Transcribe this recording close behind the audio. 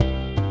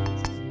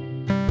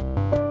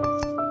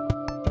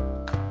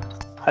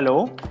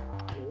Hello,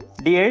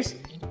 dears.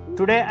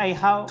 Today I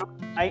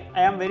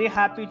am very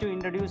happy to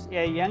introduce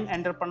a young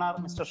entrepreneur,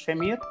 Mr.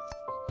 Shamir.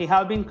 He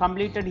have been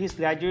completed his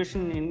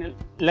graduation in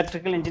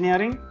electrical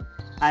engineering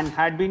and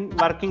had been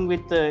working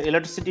with the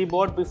electricity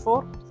board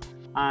before,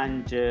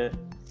 and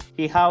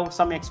he have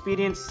some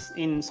experience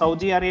in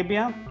Saudi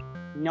Arabia.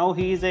 Now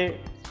he is a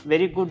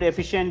very good,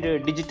 efficient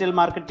digital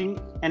marketing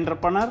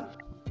entrepreneur.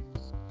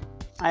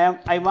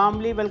 I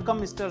warmly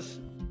welcome Mr.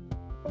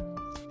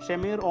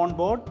 Shamir on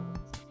board.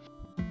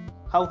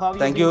 How have you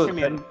Thank been, you.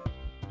 Shamir?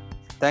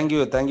 Thank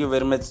you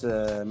very much,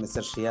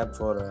 Mr. Shiab,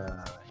 for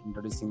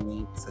introducing me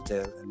in such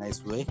a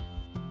nice way.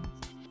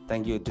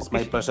 Thank you. It is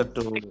my pleasure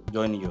to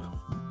join you.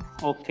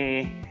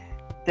 Okay.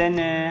 Then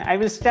I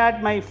will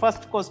start my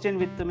first question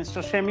with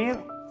Mr. Shamir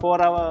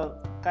for our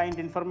kind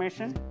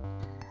information.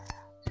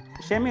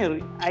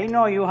 Shamir, I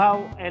know you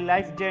have a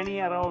life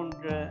journey around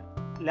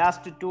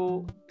last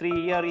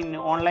 2-3 years in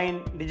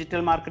online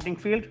digital marketing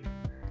field.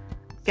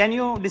 Can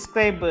you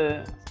describe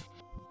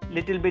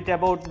little bit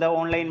about the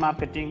online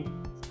marketing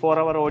for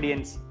our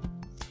audience?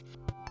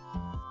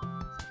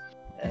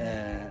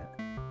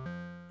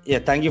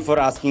 Thank you for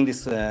asking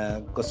this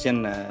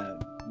question,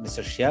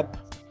 Mr. Shiab.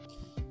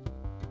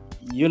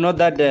 You know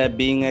that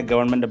being a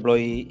government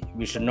employee,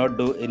 we should not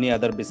do any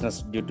other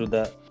business due to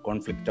the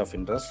conflict of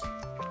interest.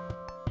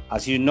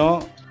 As you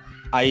know,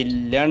 I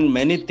learned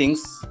many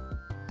things.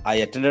 I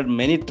attended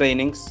many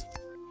trainings.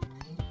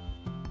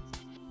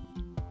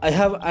 I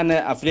have an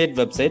affiliate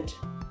website,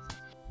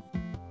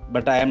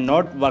 but I am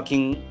not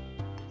working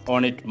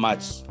on it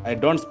much. I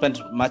don't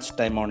spend much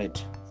time on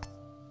it.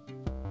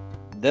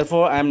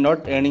 Therefore, I am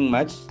not earning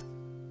much,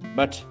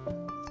 but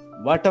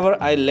whatever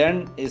I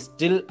learn is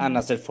still an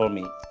asset for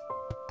me.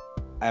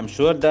 I am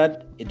sure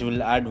that it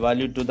will add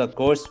value to the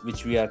course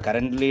which we are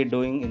currently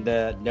doing in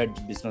the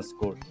Led Business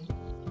School.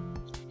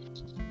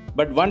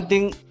 But one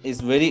thing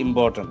is very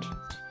important.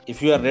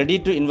 If you are ready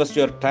to invest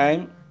your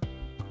time,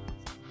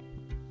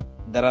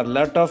 there are a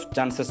lot of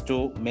chances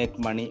to make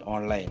money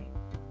online.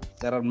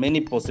 There are many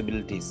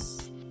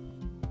possibilities.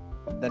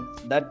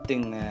 That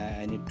thing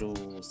I need to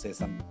say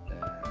some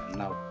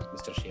now,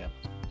 Mr. Shiab.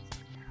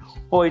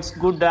 Oh, it's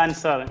good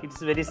answer.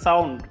 It's very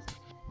sound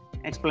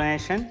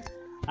explanation.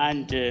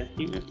 And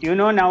you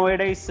know,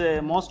 nowadays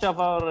most of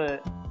our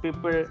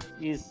people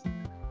is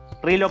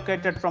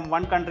relocated from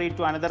one country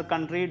to another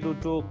country due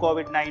to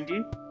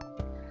COVID-19.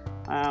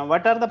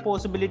 What are the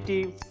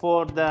possibility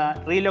for the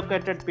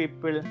relocated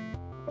people,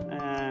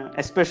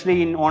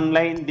 especially in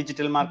online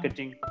digital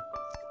marketing?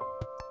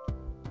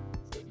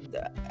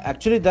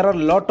 Actually, there are a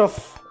lot of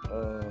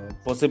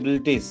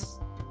possibilities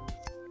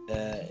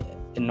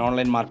in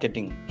online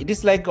marketing. It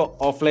is like an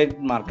offline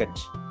market.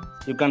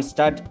 You can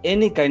start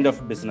any kind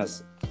of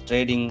business: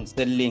 trading,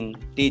 selling,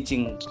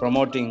 teaching,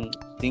 promoting,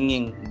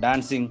 singing,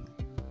 dancing.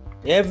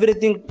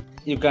 Everything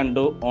you can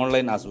do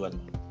online as well.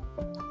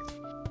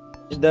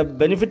 The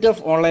benefit of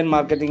online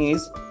marketing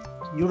is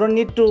you don't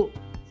need to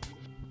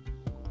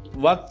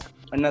work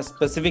in a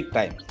specific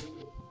time.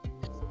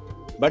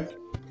 But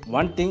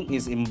one thing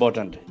is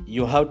important.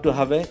 You have to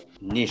have a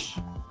niche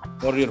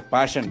or your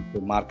passion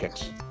to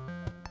market.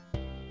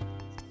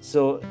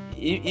 So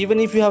even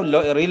if you have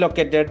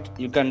relocated,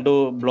 you can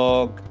do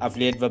blog,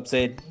 affiliate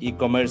website,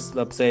 e-commerce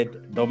website,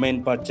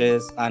 domain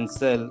purchase and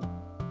sell.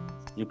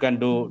 You can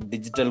do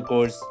digital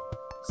course,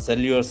 sell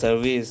your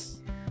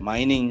service,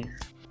 mining,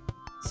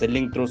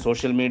 selling through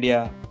social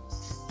media,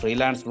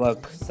 freelance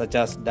work such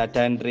as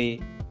data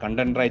entry,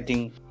 content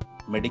writing,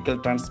 medical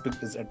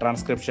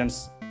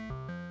transcriptions.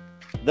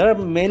 There are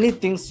many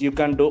things you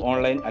can do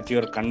online at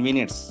your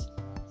convenience.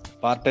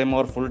 Part-time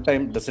or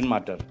full-time doesn't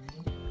matter.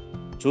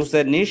 Choose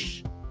a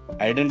niche,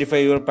 identify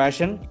your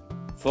passion,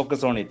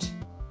 focus on it.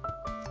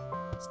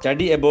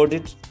 Study about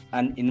it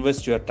and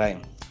invest your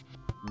time.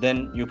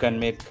 Then you can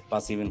make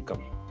passive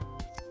income.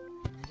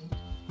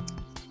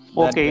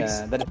 Okay,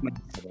 that is my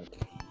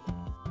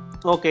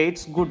okay,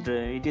 it's good.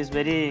 It is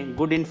very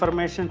good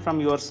information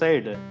from your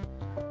side.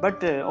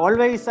 But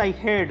always I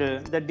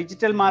heard that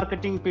digital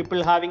marketing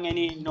people having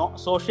any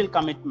social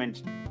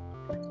commitment,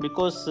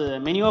 because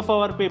many of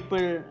our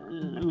people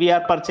we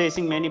are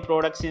purchasing many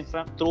products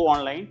through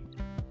online.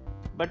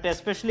 But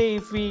especially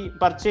if we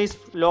purchase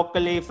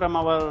locally from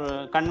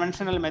our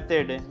conventional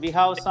method, we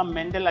have some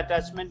mental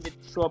attachment with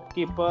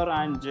shopkeeper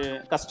and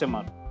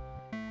customer.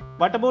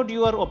 What about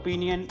your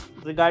opinion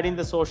regarding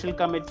the social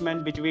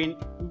commitment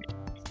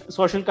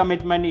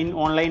in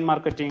online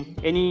marketing?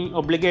 Any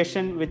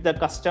obligation with the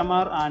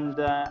customer and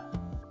the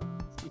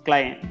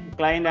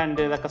client and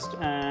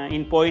the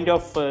in point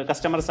of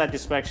customer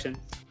satisfaction?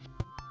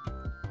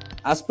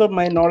 As per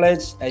my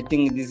knowledge, I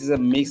think this is a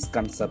mixed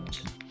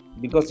concept,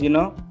 because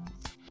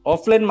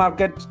offline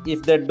market,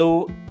 if they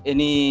do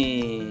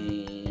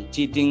any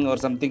cheating or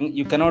something,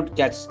 you cannot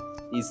catch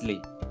easily.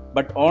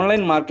 But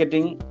online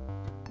marketing,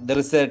 there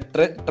is a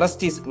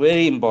trust is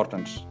very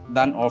important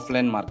than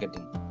offline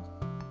marketing.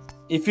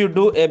 If you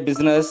do a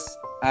business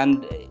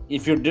and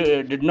if you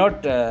did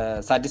not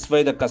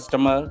satisfy the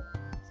customer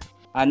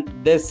and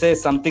they say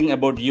something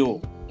about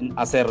you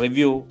as a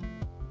review,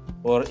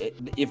 or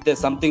if there's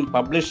something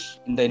published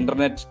in the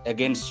internet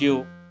against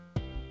you,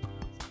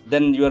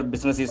 then your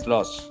business is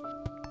lost.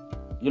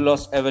 You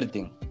lost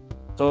everything.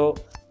 So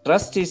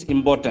trust is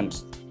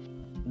important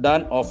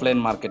than offline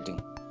marketing.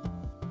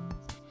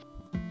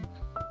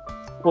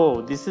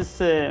 Oh, this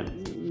is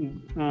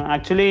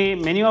actually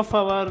many of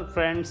our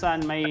friends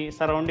and my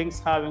surroundings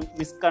have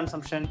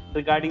misconception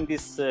regarding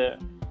this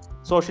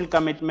social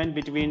commitment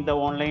between the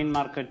online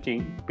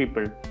marketing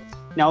people.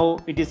 Now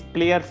it is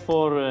clear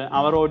for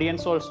our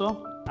audience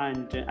also,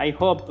 and I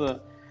hope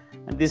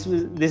this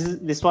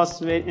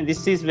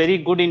is very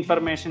good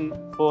information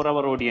for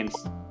our audience.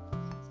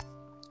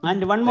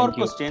 And one more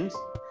question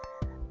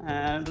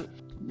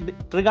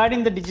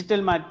regarding the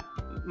digital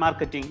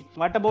marketing.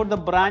 What about the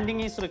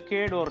branding is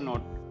required or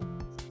not?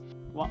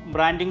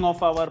 Branding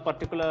of our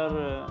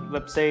particular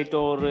website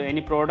or any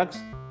products,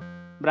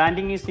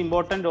 branding is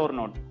important or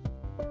not?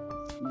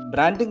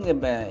 Branding,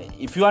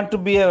 if you want to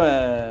be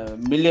a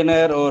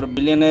millionaire or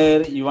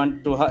billionaire, you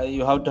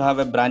have to have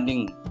a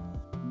branding.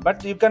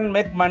 But you can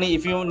make money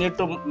if you need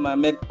to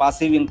make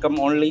passive income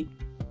only.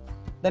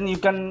 Then you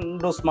can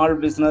do small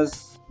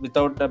business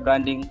without a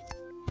branding.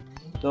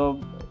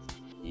 So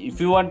if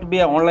you want to be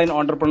an online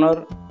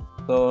entrepreneur,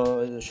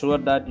 so sure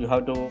that you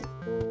have to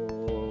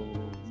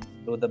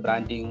do the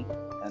branding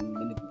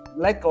and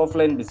like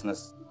offline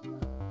business.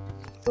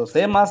 So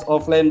same as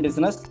offline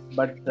business,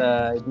 but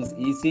it is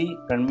easy,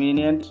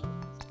 convenient,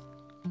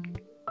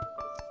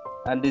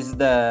 and this is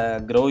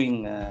the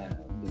growing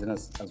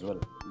business as well,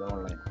 the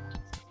online.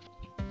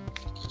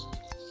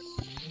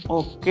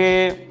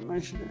 Okay,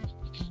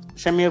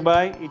 Shamir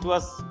Bhai, it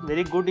was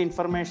very good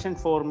information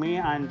for me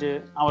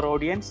and our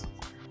audience,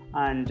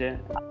 and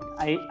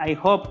I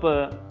hope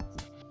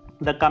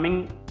the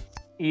coming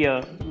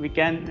year we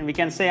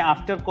can say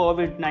after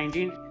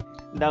COVID-19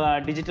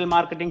 the digital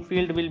marketing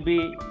field will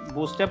be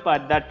boosted up.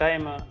 At that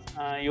time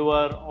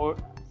your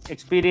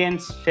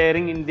experience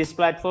sharing in this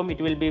platform, it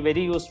will be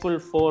very useful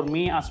for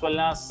me as well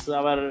as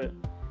our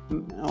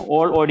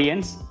all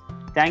audience.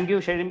 Thank you,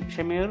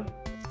 Shamir,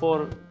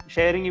 for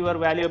sharing your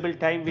valuable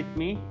time with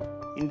me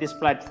in this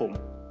platform.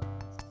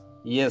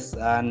 Yes,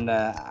 and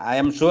I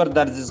am sure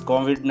that this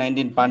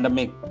COVID-19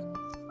 pandemic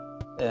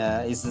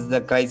is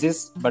the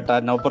crisis, but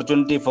an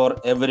opportunity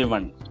for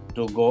everyone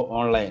to go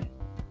online.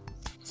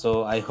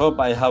 So I hope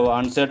I have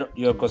answered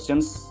your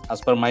questions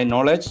as per my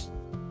knowledge.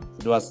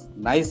 It was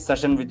nice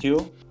session with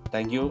you.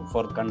 Thank you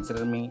for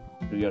considering me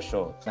to your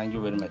show. Thank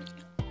you very much.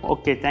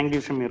 Okay, thank you,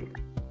 Shamir.